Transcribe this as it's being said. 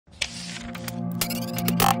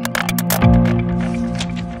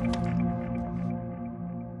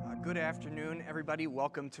afternoon, everybody.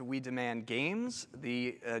 Welcome to We Demand Games.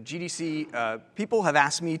 The GDC people have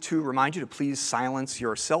asked me to remind you to please silence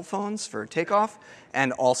your cell phones for takeoff,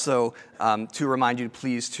 and also to remind you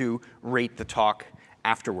to rate the talk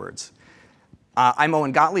afterwards. I'm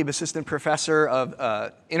Owen Gottlieb, Assistant Professor of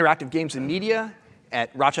Interactive Games and Media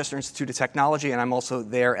at Rochester Institute of Technology, and I'm also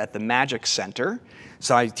there at the Magic Center.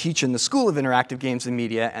 So I teach in the School of Interactive Games and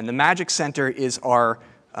Media, and the Magic Center is our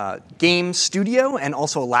game studio and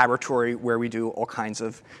also a laboratory where we do all kinds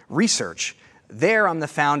of research. There, I'm the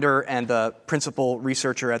founder and the principal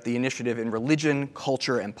researcher at the Initiative in Religion,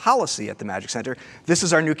 Culture, and Policy at the Magic Center. This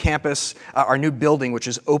is our new campus, our new building, which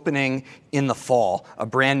is opening in the fall, a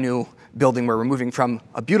brand new building where we're moving from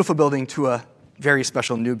a beautiful building to a very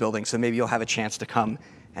special new building, so maybe you'll have a chance to come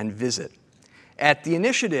and visit. At the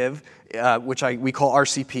Initiative, which we call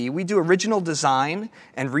RCP, we do original design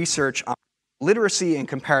and research on literacy and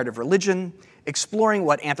comparative religion, exploring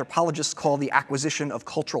what anthropologists call the acquisition of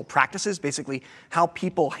cultural practices, basically how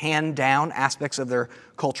people hand down aspects of their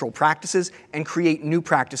cultural practices and create new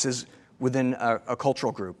practices within a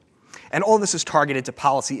cultural group. And all this is targeted to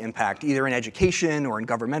policy impact, either in education or in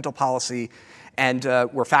governmental policy. And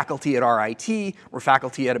we're faculty at RIT, we're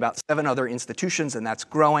faculty at about 7 other institutions, and that's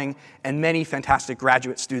growing, and many fantastic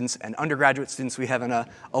graduate students and undergraduate students. We have an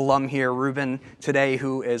alum here, Ruben, today,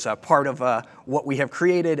 who is a part of what we have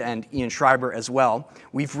created, and Ian Schreiber as well.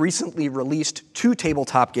 We've recently released 2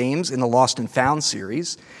 tabletop games in the Lost and Found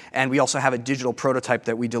series, and we also have a digital prototype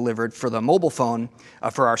that we delivered for the mobile phone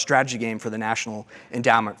for our strategy game for the National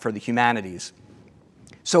Endowment for the Humanities.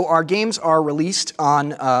 So our games are released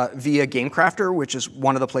on via GameCrafter, which is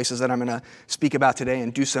one of the places that I'm going to speak about today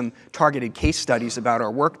and do some targeted case studies about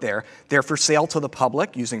our work there. They're for sale to the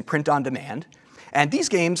public using print on demand. And these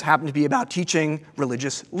games happen to be about teaching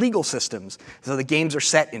religious legal systems. So the games are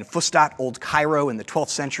set in Fustat, Old Cairo in the 12th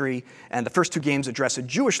century, and the first 2 games address a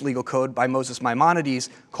Jewish legal code by Moses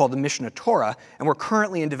Maimonides called the Mishnah Torah, and we're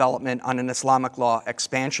currently in development on an Islamic law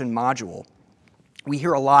expansion module. We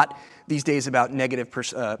hear a lot these days about negative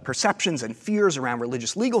perceptions and fears around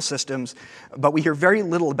religious legal systems, but we hear very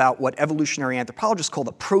little about what evolutionary anthropologists call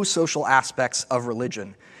the pro-social aspects of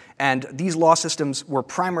religion. And these law systems were a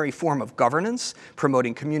primary form of governance,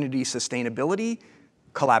 promoting community sustainability,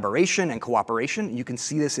 collaboration, and cooperation. You can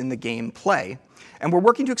see this in the game play. And we're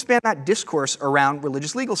working to expand that discourse around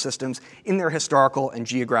religious legal systems in their historical and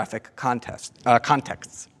geographic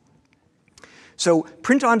contexts. So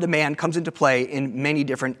print on demand comes into play in many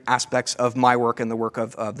different aspects of my work and the work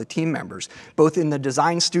of the team members, both in the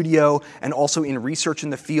design studio and also in research in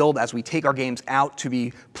the field as we take our games out to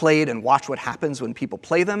be played and watch what happens when people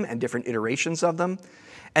play them and different iterations of them.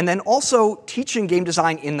 And then also teaching game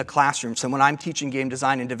design in the classroom. So when I'm teaching game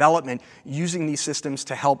design and development, using these systems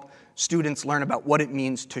to help students learn about what it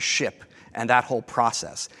means to ship and that whole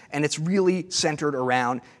process. And it's really centered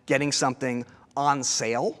around getting something on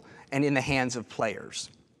sale and in the hands of players.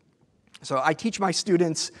 So I teach my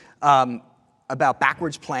students about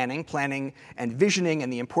backwards planning and visioning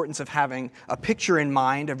and the importance of having a picture in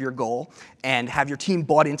mind of your goal and have your team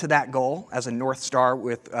bought into that goal as a North Star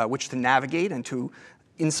with which to navigate and to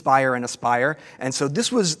inspire and aspire. And so this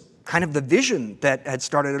was kind of the vision that had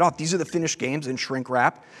started it off. These are the finished games in shrink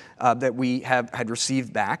wrap that we had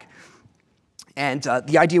received back. And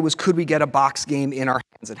the idea was, could we get a box game in our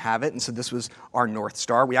hands and have it? And so this was our North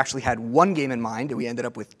Star. We actually had 1 game in mind, and we ended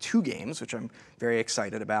up with 2 games, which I'm very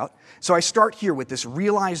excited about. So I start here with this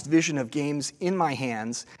realized vision of games in my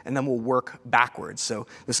hands, and then we'll work backwards. So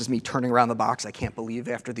this is me turning around the box. I can't believe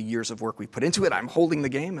after the years of work we put into it, I'm holding the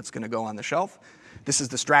game. It's going to go on the shelf. This is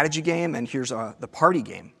the strategy game, and here's the party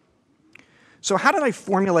game. So how did I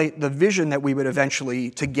formulate the vision that we would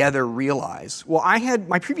eventually together realize? Well, I had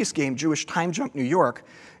my previous game, Jewish Time Jump New York,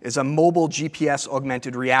 is a mobile GPS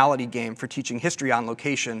augmented reality game for teaching history on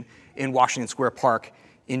location in Washington Square Park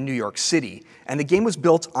in New York City. And the game was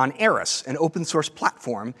built on Eris, an open source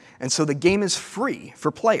platform, and so the game is free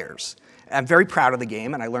for players. I'm very proud of the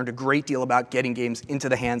game, and I learned a great deal about getting games into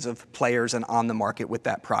the hands of players and on the market with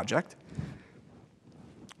that project.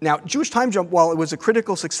 Now, Jewish Time Jump, while it was a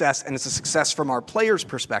critical success, and it's a success from our players'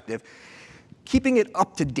 perspective, keeping it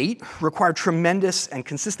up to date required tremendous and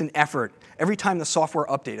consistent effort every time the software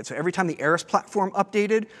updated. So every time the Eris platform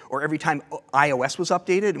updated, or every time iOS was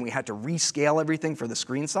updated, and we had to rescale everything for the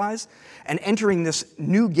screen size. And entering this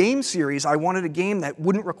new game series, I wanted a game that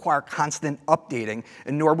wouldn't require constant updating,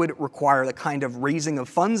 and nor would it require the kind of raising of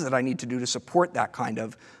funds that I need to do to support that kind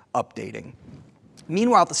of updating.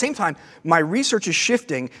 Meanwhile, at the same time, my research is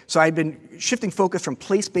shifting, so I've been shifting focus from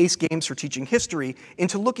place-based games for teaching history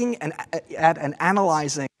into looking at and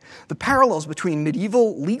analyzing the parallels between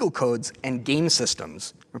medieval legal codes and game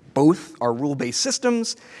systems. Both are rule-based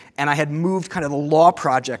systems, and I had moved kind of the law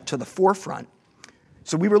project to the forefront.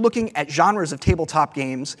 So we were looking at genres of tabletop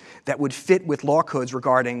games that would fit with law codes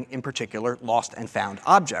regarding, in particular, lost and found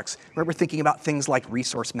objects. We're thinking about things like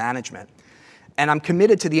resource management. And I'm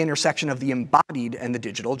committed to the intersection of the embodied and the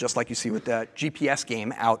digital, just like you see with the GPS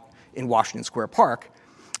game out in Washington Square Park.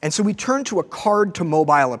 And so we turned to a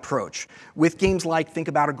card-to-mobile approach with games like, think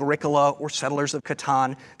about Agricola or Settlers of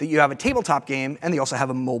Catan, that you have a tabletop game and they also have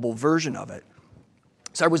a mobile version of it.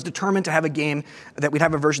 So I was determined to have a game that we'd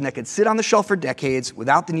have a version that could sit on the shelf for decades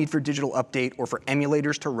without the need for digital update or for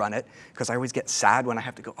emulators to run it, because I always get sad when I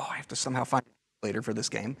have to go, oh, I have to somehow find an emulator for this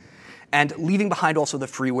game. And leaving behind also the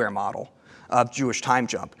freeware model of Jewish Time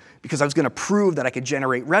Jump, because I was going to prove that I could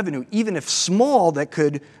generate revenue, even if small, that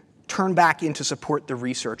could turn back in to support the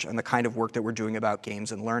research and the kind of work that we're doing about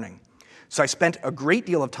games and learning. So I spent a great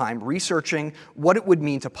deal of time researching what it would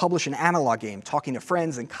mean to publish an analog game, talking to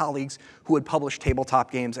friends and colleagues who had published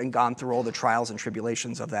tabletop games and gone through all the trials and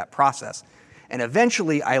tribulations of that process. And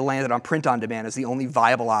eventually, I landed on print on demand as the only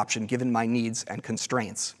viable option given my needs and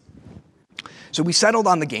constraints. So we settled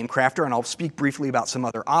on the Game Crafter, and I'll speak briefly about some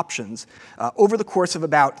other options. Over the course of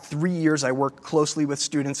about 3 years, I worked closely with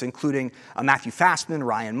students, including Matthew Fastman,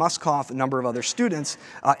 Ryan Muskoff, a number of other students,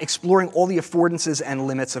 exploring all the affordances and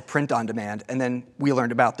limits of print on demand, and then we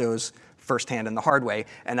learned about those firsthand and the hard way.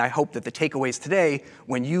 And I hope that the takeaways today,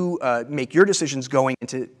 when you make your decisions going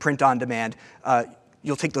into print on demand,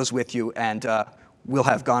 you'll take those with you, and we'll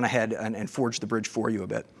have gone ahead and forged the bridge for you a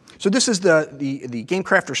bit. So this is the Game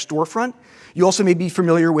Crafter storefront. You also may be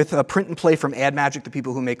familiar with Print and Play from Ad Magic, the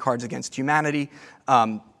people who make Cards Against Humanity.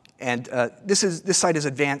 This site is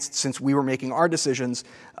advanced since we were making our decisions.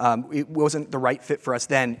 It wasn't the right fit for us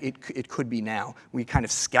then. It could be now. We kind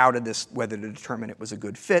of scouted this whether to determine it was a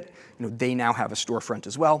good fit. They now have a storefront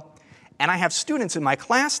as well. And I have students in my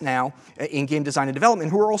class now in game design and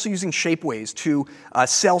development who are also using Shapeways to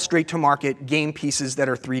sell straight to market game pieces that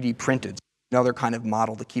are 3D printed. Another kind of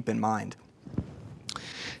model to keep in mind.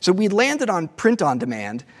 So we landed on print on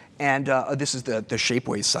demand, and this is the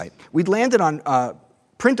Shapeways site. We'd landed on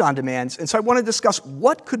print on demand, and so I want to discuss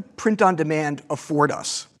what could print on demand afford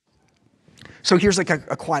us. So here's like a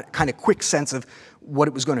kind of quick sense of what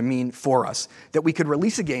it was going to mean for us. That we could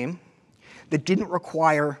release a game that didn't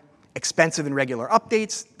require expensive and regular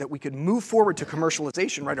updates, that we could move forward to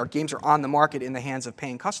commercialization, right? Our games are on the market in the hands of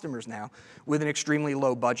paying customers now with an extremely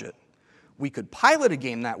low budget. We could pilot a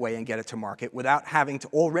game that way and get it to market without having to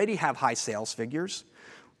already have high sales figures.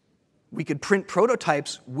 We could print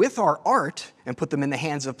prototypes with our art and put them in the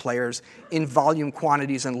hands of players in volume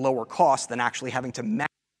quantities and lower cost than actually having to mass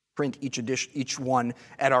print each one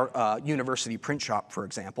at our university print shop, for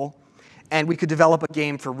example. And we could develop a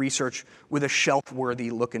game for research with a shelf-worthy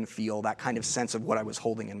look and feel, that kind of sense of what I was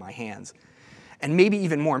holding in my hands. And maybe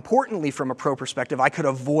even more importantly, from a pro perspective, I could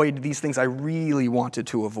avoid these things I really wanted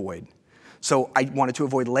to avoid. So I wanted to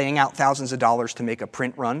avoid laying out thousands of dollars to make a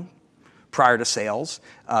print run prior to sales,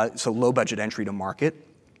 so low budget entry to market.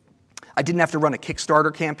 I didn't have to run a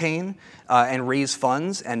Kickstarter campaign and raise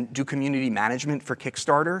funds and do community management for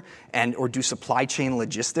Kickstarter or do supply chain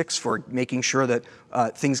logistics for making sure that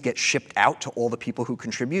things get shipped out to all the people who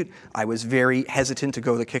contribute. I was very hesitant to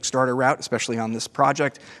go the Kickstarter route, especially on this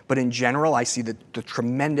project. But in general, I see the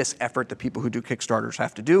tremendous effort that people who do Kickstarters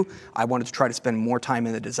have to do. I wanted to try to spend more time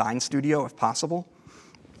in the design studio if possible.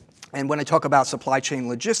 And when I talk about supply chain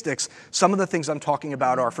logistics, some of the things I'm talking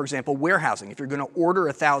about are, for example, warehousing. If you're going to order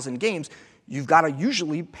 1,000 games, you've got to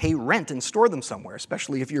usually pay rent and store them somewhere,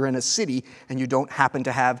 especially if you're in a city and you don't happen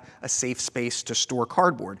to have a safe space to store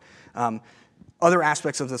cardboard. Other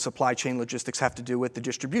aspects of the supply chain logistics have to do with the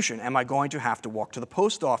distribution. Am I going to have to walk to the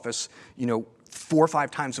post office, 4 or 5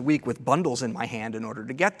 times a week with bundles in my hand in order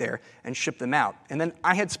to get there and ship them out? And then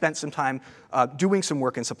I had spent some time doing some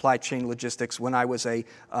work in supply chain logistics when I was a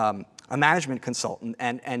management consultant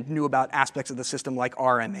and knew about aspects of the system like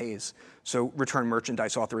RMAs, so return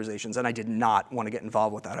merchandise authorizations, and I did not want to get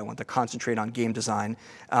involved with that. I wanted to concentrate on game design,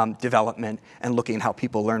 development, and looking at how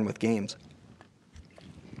people learn with games.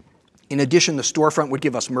 In addition, the storefront would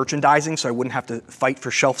give us merchandising, so I wouldn't have to fight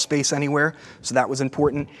for shelf space anywhere, so that was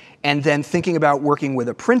important. And then thinking about working with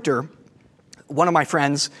a printer, one of my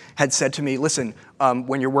friends had said to me, listen,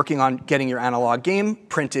 when you're working on getting your analog game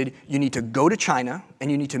printed, you need to go to China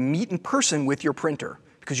and you need to meet in person with your printer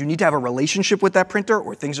because you need to have a relationship with that printer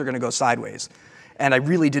or things are going to go sideways. And I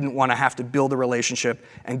really didn't want to have to build a relationship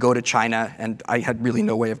and go to China, and I had really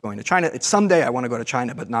no way of going to China. It's someday I want to go to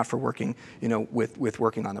China, but not for working, with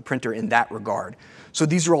working on the printer in that regard. So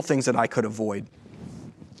these are all things that I could avoid.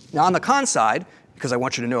 Now on the con side, because I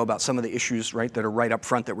want you to know about some of the issues, right, that are right up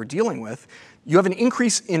front that we're dealing with, you have an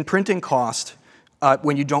increase in printing cost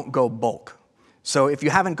when you don't go bulk. So if you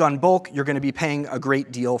haven't gone bulk, you're going to be paying a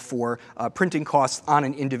great deal for printing costs on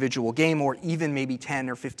an individual game, or even maybe 10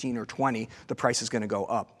 or 15 or 20, the price is going to go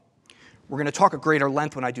up. We're going to talk at greater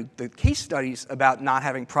length when I do the case studies about not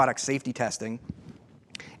having product safety testing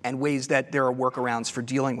and ways that there are workarounds for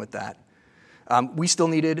dealing with that. We still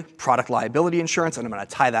needed product liability insurance, and I'm going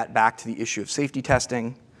to tie that back to the issue of safety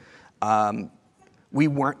testing. We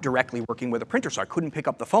weren't directly working with a printer, so I couldn't pick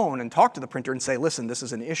up the phone and talk to the printer and say, listen, this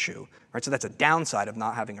is an issue. Right? So that's a downside of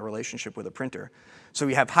not having a relationship with a printer. So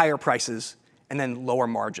we have higher prices and then lower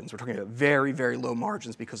margins. We're talking about very, very low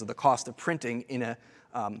margins because of the cost of printing in a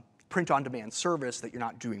print-on-demand service that you're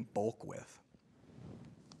not doing bulk with.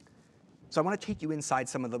 So I want to take you inside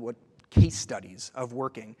some of the case studies of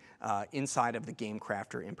working inside of the Game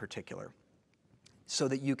Crafter in particular, so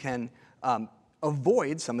that you can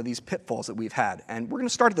avoid some of these pitfalls that we've had. And we're going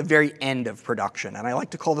to start at the very end of production. And I like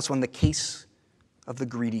to call this one the case of the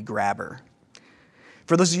greedy grabber.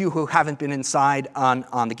 For those of you who haven't been inside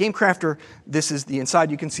on the Game Crafter, this is the inside.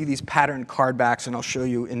 You can see these patterned card backs, and I'll show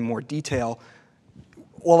you in more detail.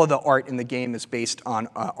 All of the art in the game is based on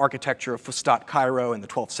architecture of Fustat Cairo in the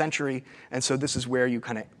 12th century. And so this is where you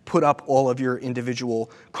kind of put up all of your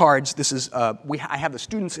individual cards. This is, I have the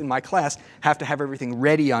students in my class have to have everything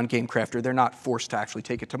ready on Game Crafter. They're not forced to actually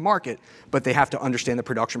take it to market, but they have to understand the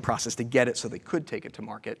production process to get it so they could take it to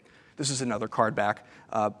market. This is another card back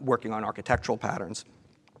working on architectural patterns.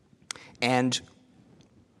 And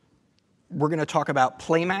we're going to talk about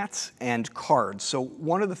playmats and cards. So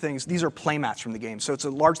one of the things, these are playmats from the game. So it's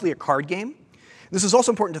largely a card game. This is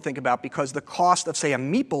also important to think about because the cost of, say, a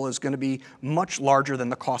meeple is going to be much larger than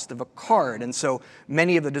the cost of a card. And so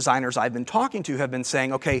many of the designers I've been talking to have been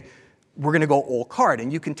saying, okay, we're going to go all card.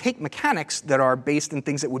 And you can take mechanics that are based in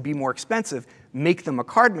things that would be more expensive, make them a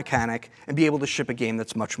card mechanic, and be able to ship a game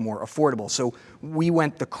that's much more affordable. So we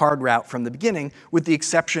went the card route from the beginning, with the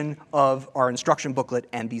exception of our instruction booklet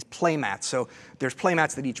and these playmats. So there's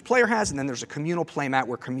playmats that each player has, and then there's a communal playmat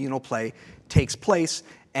where communal play takes place.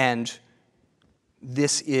 And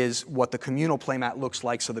this is what the communal playmat looks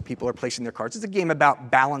like so that people are placing their cards. It's a game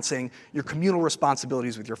about balancing your communal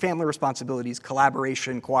responsibilities with your family responsibilities,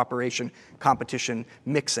 collaboration, cooperation, competition,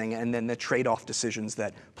 mixing, and then the trade-off decisions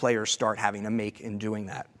that players start having to make in doing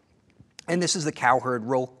that. And this is the cowherd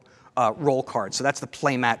roll card. So that's the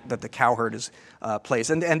playmat that the cowherd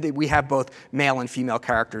plays. And we have both male and female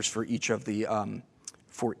characters for each of the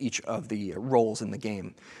roles in the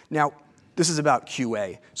game. Now, this is about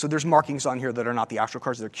QA. So there's markings on here that are not the actual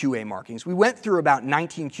cards, they're QA markings. We went through about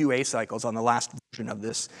 19 QA cycles on the last version of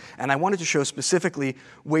this, and I wanted to show specifically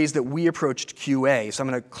ways that we approached QA. So I'm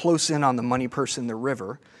going to close in on the money purse in the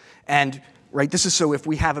river. And this is so if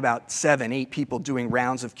we have about 7, 8 people doing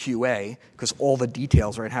rounds of QA, because all the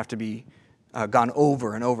details have to be gone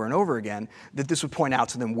over and over and over again, that this would point out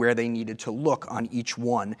to them where they needed to look on each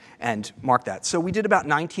one and mark that. So we did about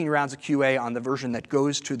 19 rounds of QA on the version that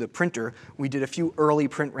goes to the printer. We did a few early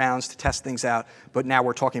print rounds to test things out, but now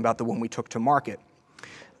we're talking about the one we took to market.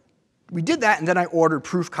 We did that, and then I ordered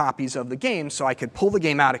proof copies of the game so I could pull the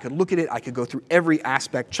game out, I could look at it, I could go through every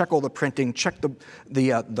aspect, check all the printing, check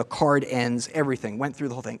the card ends, everything, went through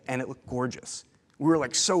the whole thing, and it looked gorgeous. We were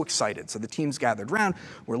so excited. So the teams gathered around.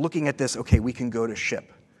 We're looking at this. OK, we can go to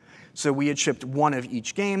ship. So we had shipped 1 of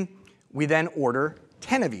each game. We then order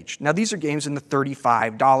 10 of each. Now, these are games in the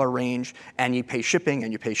 $35 range, and you pay shipping,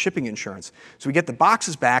 and you pay shipping insurance. So we get the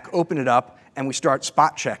boxes back, open it up, and we start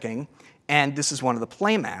spot checking. And this is one of the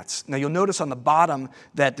playmats. Now, you'll notice on the bottom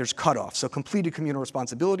that there's cutoff. So completed communal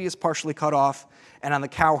responsibility is partially cut off. And on the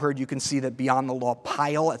cowherd, you can see that beyond the law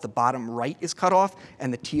pile at the bottom right is cut off,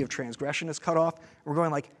 and the T of transgression is cut off. We're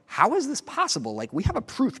going how is this possible? We have a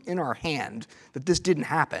proof in our hand that this didn't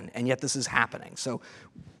happen, and yet this is happening. So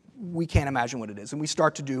we can't imagine what it is. And we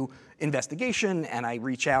start to do investigation, and I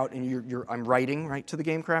reach out, and I'm writing to the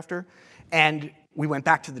Game Crafter. And we went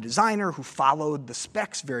back to the designer who followed the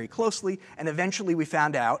specs very closely, and eventually we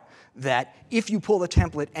found out that if you pull the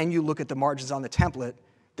template and you look at the margins on the template,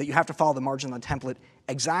 that you have to follow the margin on the template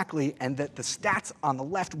exactly, and that the stats on the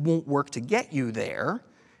left won't work to get you there.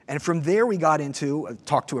 And from there we got into,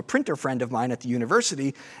 talked to a printer friend of mine at the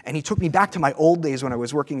university, and he took me back to my old days when I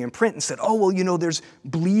was working in print and said, oh, well, there's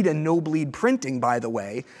bleed and no bleed printing, by the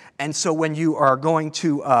way. And so when you are going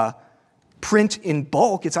to print in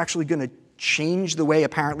bulk, it's actually going to change the way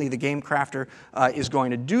apparently the game crafter is going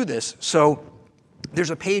to do this. So there's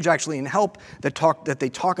a page actually in Help that they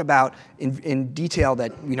talk about in detail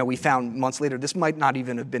that we found months later. This might not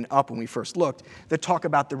even have been up when we first looked, that talk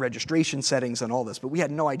about the registration settings and all this, but we had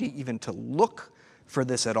no idea even to look for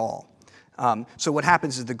this at all. So what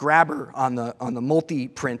happens is the grabber on the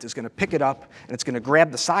multi-print is going to pick it up, and it's going to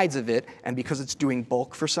grab the sides of it, and because it's doing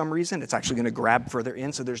bulk for some reason, it's actually going to grab further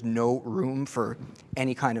in, so there's no room for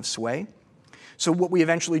any kind of sway. So what we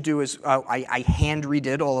eventually do is I hand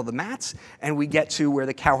redid all of the mats, and we get to where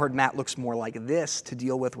the cowherd mat looks more like this to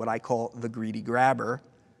deal with what I call the greedy grabber.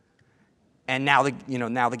 And now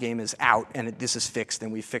the game is out, and this is fixed,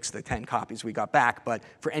 and we fixed the 10 copies we got back. But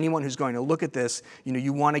for anyone who's going to look at this,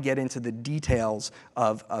 you want to get into the details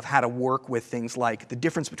of how to work with things like the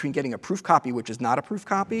difference between getting a proof copy, which is not a proof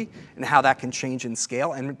copy, and how that can change in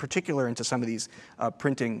scale, and in particular into some of these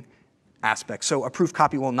printing aspects. So a proof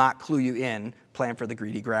copy will not clue you in. Plan for the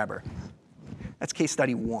greedy grabber. That's case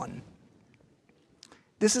study 1.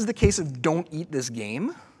 This is the case of don't eat this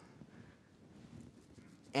game.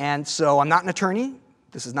 And so I'm not an attorney.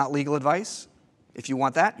 This is not legal advice. If you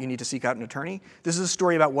want that, you need to seek out an attorney. This is a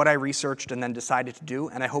story about what I researched and then decided to do,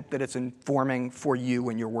 and I hope that it's informing for you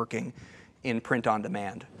when you're working in print on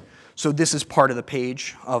demand. So this is part of the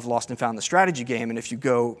page of Lost and Found, the strategy game, and if you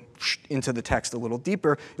go into the text a little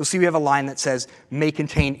deeper, you'll see we have a line that says, may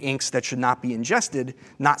contain inks that should not be ingested,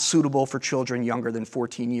 not suitable for children younger than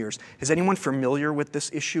 14 years. Is anyone familiar with this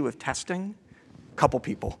issue of testing? A couple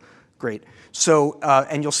people. Great. So,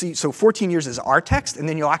 and you'll see, so 14 years is our text, and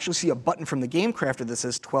then you'll actually see a button from the game crafter that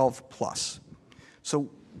says 12 plus. So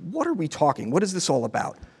what are we talking? What is this all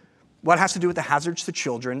about? Well, it has to do with the hazards to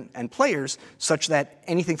children and players, such that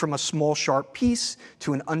anything from a small sharp piece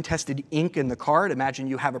to an untested ink in the card. Imagine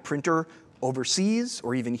you have a printer overseas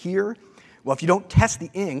or even here. Well, if you don't test the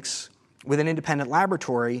inks with an independent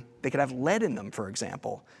laboratory, they could have lead in them, for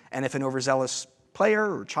example. And if an overzealous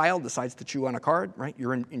player or child decides to chew on a card, right,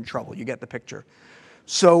 you're in trouble. You get the picture.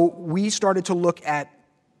 So we started to look at,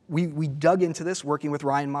 we dug into this, working with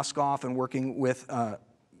Ryan Muskoff and working with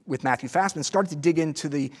Matthew Fassman, started to dig into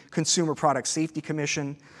the Consumer Product Safety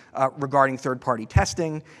Commission regarding third-party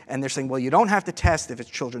testing. And they're saying, well, you don't have to test if it's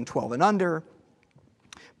children 12 and under.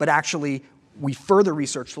 But actually, we further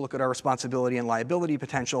researched to look at our responsibility and liability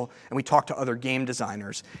potential, and we talked to other game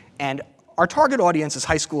designers. And our target audience is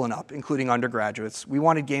high school and up, including undergraduates. We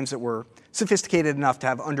wanted games that were sophisticated enough to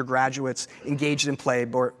have undergraduates engaged in play,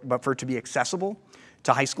 but for it to be accessible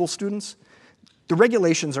to high school students. The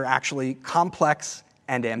regulations are actually complex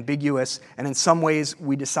and ambiguous, and in some ways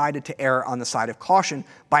we decided to err on the side of caution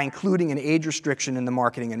by including an age restriction in the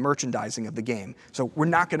marketing and merchandising of the game. So we're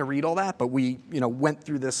not going to read all that, but we went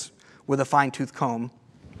through this with a fine-tooth comb.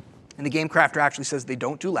 And the game crafter actually says they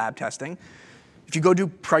don't do lab testing. If you go do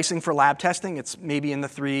pricing for lab testing, it's maybe in the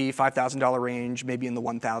 $3,000, $5,000 range, maybe in the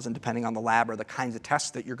 $1,000, depending on the lab or the kinds of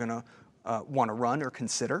tests that you're going to want to run or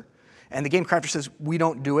consider. And the game crafter says, we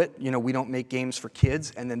don't do it. We don't make games for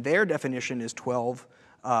kids. And then their definition is 12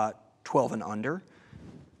 and under.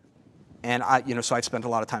 And so I've spent a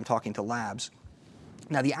lot of time talking to labs.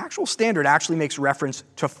 Now, the actual standard actually makes reference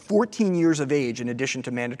to 14 years of age in addition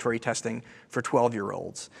to mandatory testing for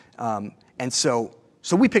 12-year-olds. And so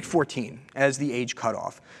we picked 14 as the age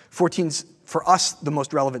cutoff. 14's, for us, the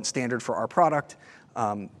most relevant standard for our product.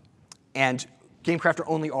 And GameCrafter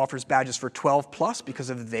only offers badges for 12 plus because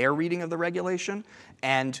of their reading of the regulation,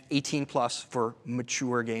 and 18 plus for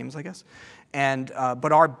mature games, I guess. And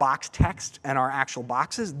but our box text and our actual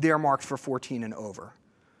boxes, they're marked for 14 and over.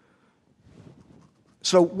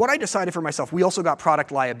 So what I decided for myself, we also got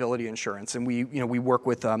product liability insurance, and we work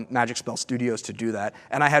with Magic Spell Studios to do that.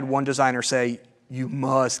 And I had one designer say, you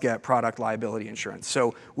must get product liability insurance.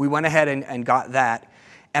 So we went ahead and got that.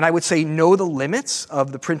 And I would say know the limits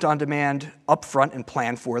of the print-on-demand up front and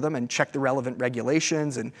plan for them and check the relevant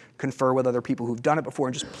regulations and confer with other people who've done it before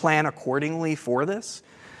and just plan accordingly for this.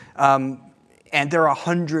 And there are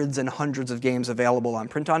hundreds and hundreds of games available on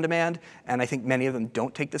print-on-demand, and I think many of them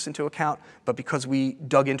don't take this into account. But because we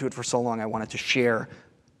dug into it for so long, I wanted to share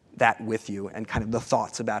that with you and kind of the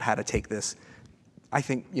thoughts about how to take this, I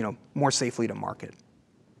think, more safely to market.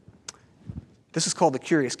 This is called the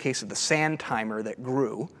curious case of the sand timer that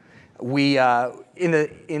grew. We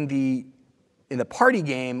in the party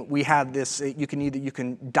game, we have this. You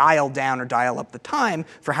can dial down or dial up the time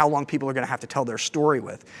for how long people are going to have to tell their story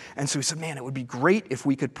with. And so we said, man, it would be great if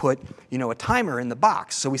we could put a timer in the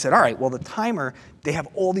box. So we said, all right, well, the timer, they have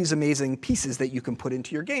all these amazing pieces that you can put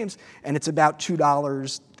into your games, and it's about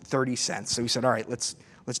 $2.30. So we said, all right, let's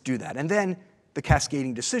do that. And then the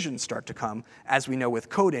cascading decisions start to come, as we know with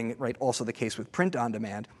coding, right? Also the case with print on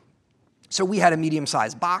demand. So we had a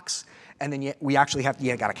medium-sized box, and then we actually got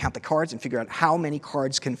to count the cards and figure out how many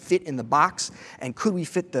cards can fit in the box, and could we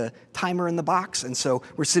fit the timer in the box? And so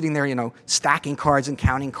we're sitting there, stacking cards and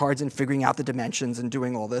counting cards and figuring out the dimensions and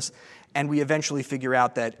doing all this. And we eventually figure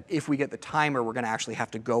out that if we get the timer, we're going to actually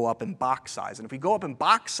have to go up in box size. And if we go up in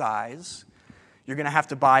box size, you're going to have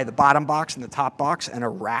to buy the bottom box and the top box and a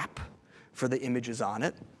wrap for the images on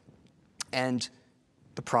it. And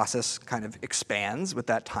the process kind of expands with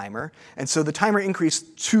that timer. And so the timer increase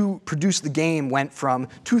to produce the game went from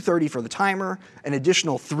 $2.30 for the timer, an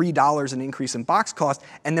additional $3 an increase in box cost,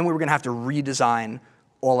 and then we were going to have to redesign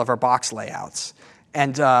all of our box layouts.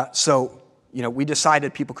 And so we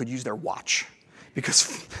decided people could use their watch. Because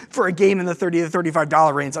for a game in the $30 to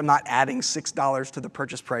 $35 range, I'm not adding $6 to the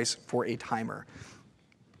purchase price for a timer.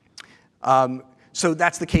 So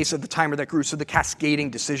that's the case of the timer that grew. So the cascading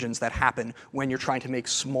decisions that happen when you're trying to make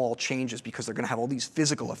small changes, because they're going to have all these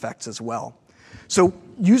physical effects as well. So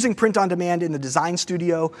using print on demand in the design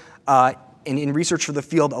studio and in research for the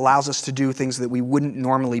field allows us to do things that we wouldn't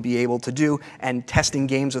normally be able to do, and testing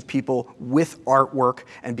games with people with artwork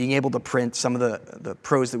and being able to print some of the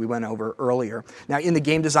pros that we went over earlier. Now, in the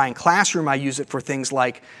game design classroom, I use it for things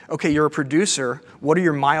like, okay, you're a producer, what are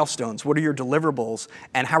your milestones, what are your deliverables,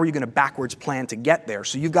 and how are you going to backwards plan to get there?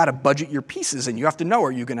 So you've got to budget your pieces, and you have to know,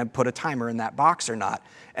 are you going to put a timer in that box or not?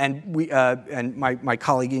 And my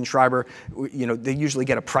colleague Ian Schreiber, they usually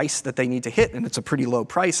get a price that they need to hit, and it's a pretty low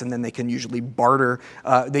price, and then they can usually barter,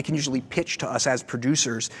 they can usually pitch to us as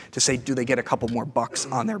producers to say, do they get a couple more bucks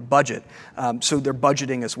on their budget? So they're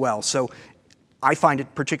budgeting as well. So I find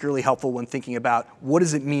it particularly helpful when thinking about what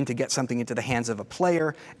does it mean to get something into the hands of a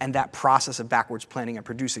player, and that process of backwards planning and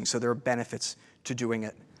producing. So there are benefits to doing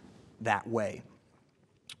it that way.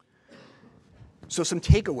 So some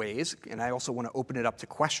takeaways, and I also want to open it up to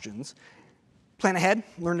questions. Plan ahead,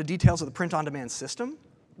 learn the details of the print-on-demand system.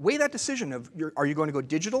 Weigh that decision of, are you going to go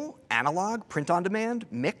digital, analog, print-on-demand,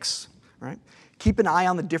 mix, right? Keep an eye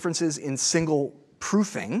on the differences in single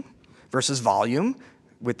proofing versus volume,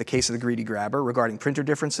 with the case of the greedy grabber regarding printer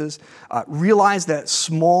differences. Realize that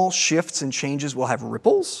small shifts and changes will have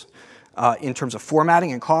ripples in terms of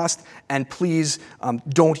formatting and cost, and please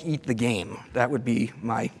don't eat the game. That would be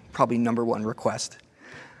my probably #1 request.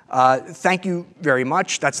 Thank you very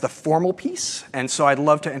much. That's the formal piece, and so I'd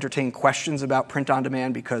love to entertain questions about print on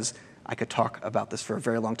demand, because I could talk about this for a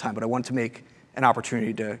very long time, but I want to make an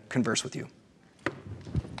opportunity to converse with you.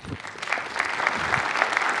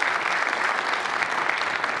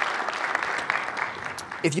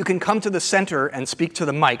 If you can come to the center and speak to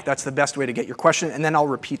the mic, that's the best way to get your question, and then I'll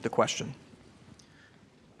repeat the question.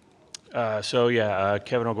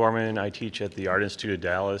 Kevin O'Gorman. I teach at the Art Institute of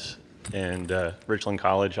Dallas and Richland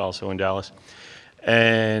College, also in Dallas.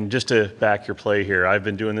 And just to back your play here, I've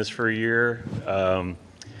been doing this for a year.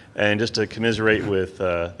 And just to commiserate with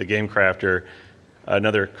the Game Crafter,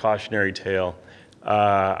 another cautionary tale.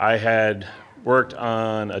 I had worked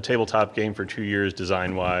on a tabletop game for 2 years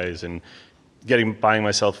design-wise, and buying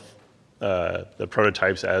myself the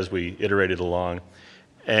prototypes as we iterated along,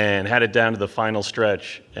 and had it down to the final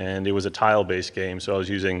stretch, and it was a tile-based game, so I was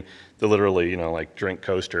using the literally, like drink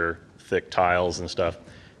coaster, thick tiles and stuff.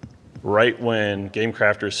 Right when Game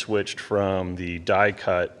Crafters switched from the die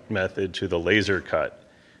cut method to the laser cut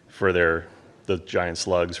for the giant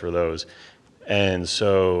slugs for those. And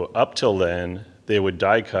so up till then, they would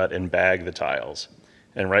die cut and bag the tiles.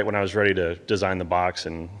 And right when I was ready to design the box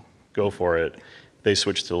and go for it, they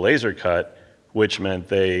switched to laser cut, which meant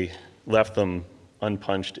they left them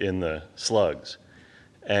unpunched in the slugs.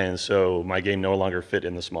 And so my game no longer fit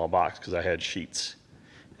in the small box because I had sheets.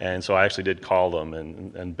 And so I actually did call them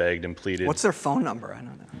and begged and pleaded. What's their phone number? I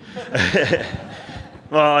don't know.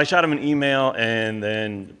 Well, I shot them an email and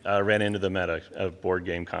then ran into them at a board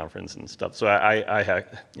game conference and stuff. So I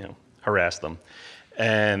harassed them.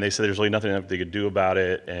 And they said there's really nothing they could do about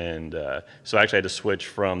it. And so I actually had to switch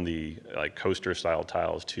from the coaster style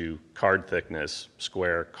tiles to card thickness,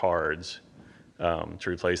 square cards to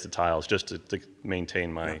replace the tiles, just to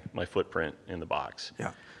maintain my footprint in the box. Yeah.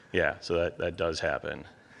 Yeah, so that does happen.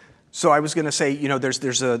 So I was going to say, there's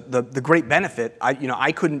the great benefit.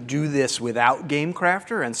 I couldn't do this without Game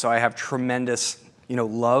Crafter, and so I have tremendous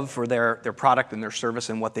love for their product and their service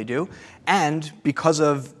and what they do. And because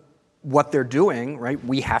of what they're doing, right,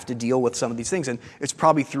 we have to deal with some of these things. And it's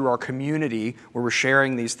probably through our community where we're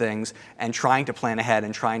sharing these things and trying to plan ahead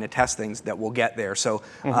and trying to test things that we'll get there. So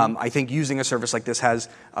I think using a service like this has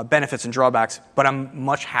benefits and drawbacks, but I'm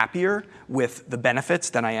much happier with the benefits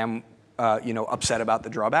than I am upset about the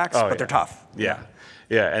drawbacks, Oh, but they're tough. Yeah,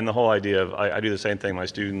 and the whole idea of, I do the same thing, my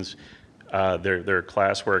students, their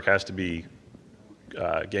classwork has to be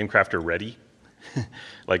Game Crafter ready,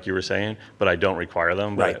 like you were saying, but I don't require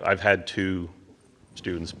them. But Right. I've had 2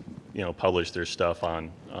 students, publish their stuff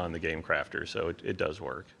on the Game Crafter, so it does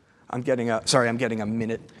work. I'm getting a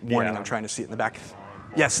minute warning. Yeah. I'm trying to see it in the back.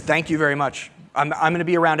 Yes, thank you very much. I'm going to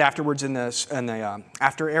be around afterwards in the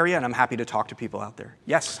after area, and I'm happy to talk to people out there.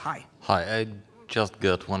 Yes, hi. Hi, I just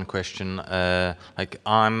got one question.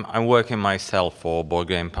 I'm working myself for a board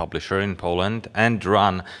game publisher in Poland and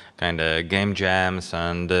run kind of game jams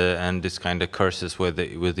and this kind of courses with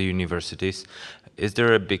the universities. Is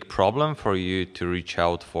there a big problem for you to reach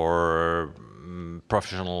out for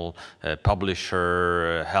professional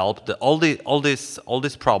publisher help? All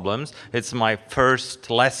these problems. It's my first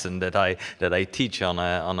lesson that I teach on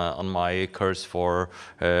my course for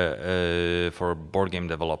board game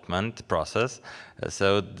development process.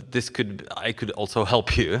 So I could also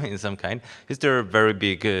help you in some kind. Is there a very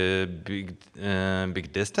big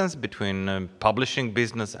distance between publishing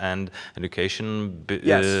business and education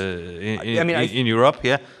Yes. in Europe?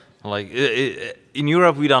 Yeah. Like in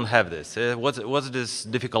Europe, we don't have this. What's this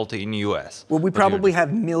difficulty in the US? Well, we probably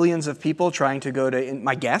have millions of people trying to go to,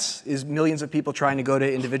 my guess is millions of people trying to go to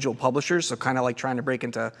individual publishers, so kind of like trying to break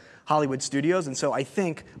into Hollywood studios. And so I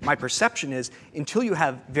think my perception is until you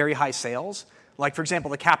have very high sales, like for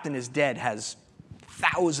example, The Captain is Dead has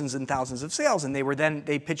thousands and thousands of sales, and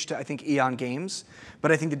they pitched to, I think, Eon Games.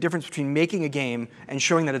 But I think the difference between making a game and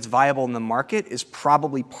showing that it's viable in the market is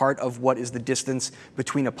probably part of what is the distance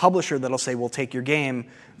between a publisher that'll say, we'll take your game,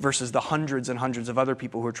 versus the hundreds and hundreds of other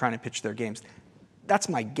people who are trying to pitch their games. That's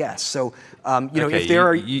my guess. So, okay, if there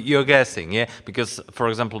are... You're guessing, yeah? Because, for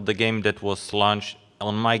example, the game that was launched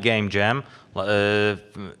on my game jam 2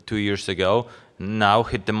 years ago, now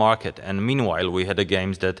hit the market, and meanwhile we had the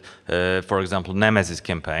games that, for example, Nemesis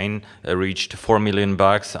campaign reached $4 million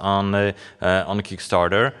on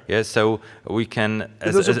Kickstarter. Yeah, so we can.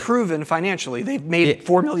 Those are proven financially. They've made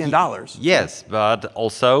 $4 million. Yes, but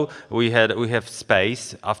also we have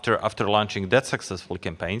space after launching that successful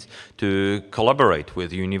campaigns to collaborate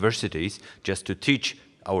with universities just to teach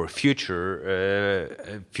our future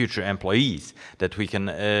employees that we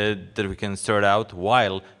can start out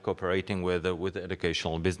while cooperating with the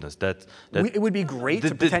educational business. It would be great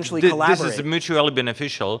to potentially collaborate. This is mutually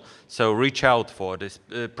beneficial. So reach out for these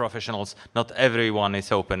professionals. Not everyone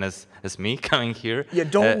is open as me coming here. Yeah,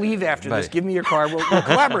 don't leave after this. Give me your card. We'll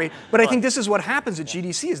collaborate. But I think this is what happens at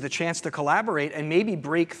GDC: is the chance to collaborate and maybe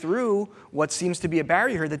break through what seems to be a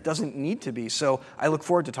barrier here that doesn't need to be. So I look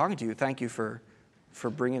forward to talking to you. Thank you for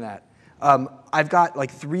bringing that. I've got like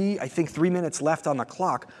 3 minutes left on the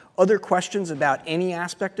clock. Other questions about any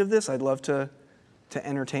aspect of this? I'd love to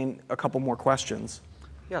entertain a couple more questions.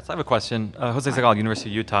 Yes, I have a question. Jose Zagal, University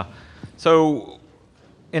of Utah. So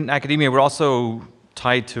in academia, we're also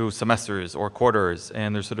tied to semesters or quarters,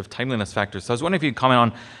 and there's sort of timeliness factors. So I was wondering if you could comment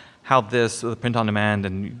on how this, print on demand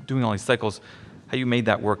and doing all these cycles, how you made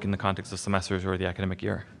that work in the context of semesters or the academic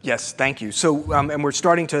year. Yes, thank you. So, and we're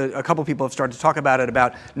starting to, a couple people have started to talk about it,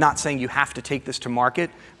 about not saying you have to take this to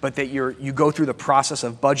market, but that you go through the process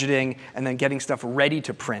of budgeting and then getting stuff ready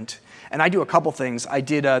to print. And I do a couple things. I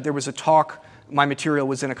did, there was a talk, my material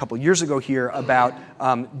was in a couple years ago here, about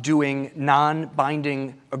doing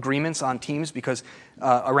non-binding agreements on teams, because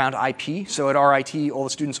around IP. So at RIT, all the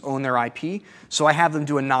students own their IP. So I have them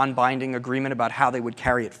do a non-binding agreement about how they would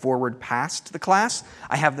carry it forward past the class.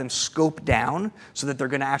 I have them scope down so that they're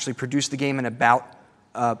going to actually produce the game in about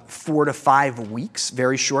 4 to 5 weeks,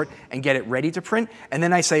 very short, and get it ready to print. And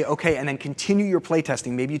then I say, okay, and then continue your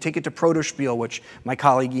playtesting. Maybe you take it to Protospiel, which my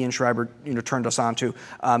colleague Ian Schreiber turned us on to.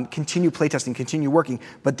 Continue playtesting, continue working.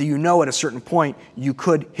 But do you know at a certain point you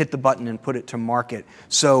could hit the button and put it to market?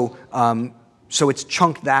 So, so it's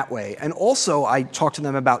chunked that way. And also I talk to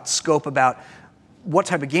them about scope, about what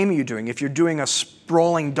type of game are you doing? If you're doing a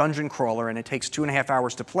sprawling dungeon crawler and it takes 2.5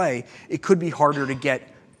 hours to play, it could be harder to get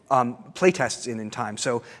playtests in time.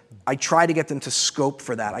 So I try to get them to scope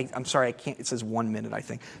for that. I'm sorry, I can't, it says 1 minute, I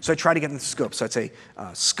think. So I try to get them to scope. So I'd say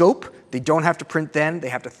scope, they don't have to print then, they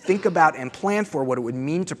have to think about and plan for what it would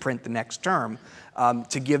mean to print the next term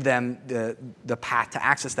to give them the path to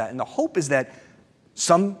access that. And the hope is that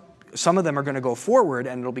some of them are going to go forward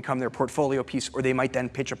and it'll become their portfolio piece, or they might then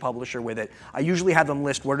pitch a publisher with it. I usually have them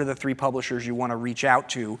list what are the 3 publishers you want to reach out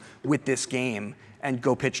to with this game and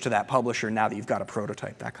go pitch to that publisher now that you've got a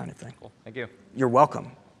prototype, that kind of thing. Cool. Thank you. You're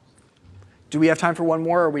welcome. Do we have time for one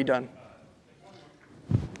more, or are we done?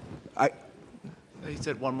 He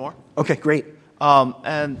said one more. Okay, great.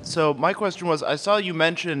 And so my question was, I saw you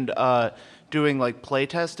mentioned doing like play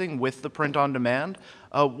testing with the print on demand.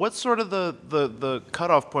 What's sort of the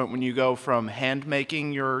cutoff point when you go from hand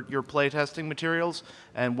making your play testing materials,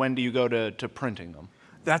 and when do you go to printing them?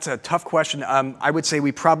 That's a tough question. I would say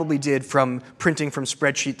we probably did from printing from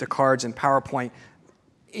spreadsheet to cards and PowerPoint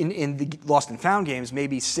in the Lost and Found games,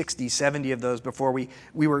 maybe 60, 70 of those before we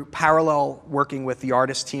were parallel working with the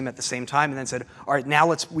artist team at the same time, and then said, all right,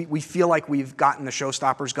 now we feel like we've gotten the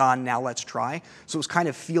showstoppers gone, now let's try. So it was kind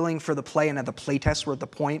of feeling for the play, and at the play tests were at the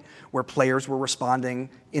point where players were responding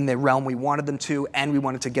in the realm we wanted them to, and we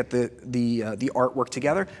wanted to get the artwork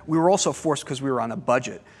together. We were also forced because we were on a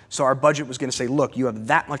budget. So our budget was going to say, look, you have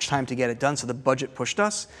that much time to get it done, so the budget pushed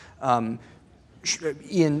us.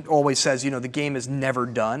 Ian always says, the game is never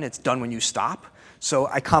done. It's done when you stop. So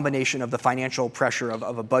a combination of the financial pressure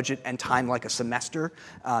of a budget and time like a semester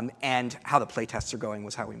and how the play tests are going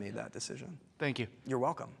was how we made that decision. Thank you. You're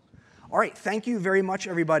welcome. All right, thank you very much,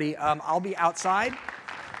 everybody. I'll be outside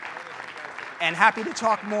and happy to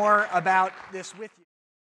talk more about this with you.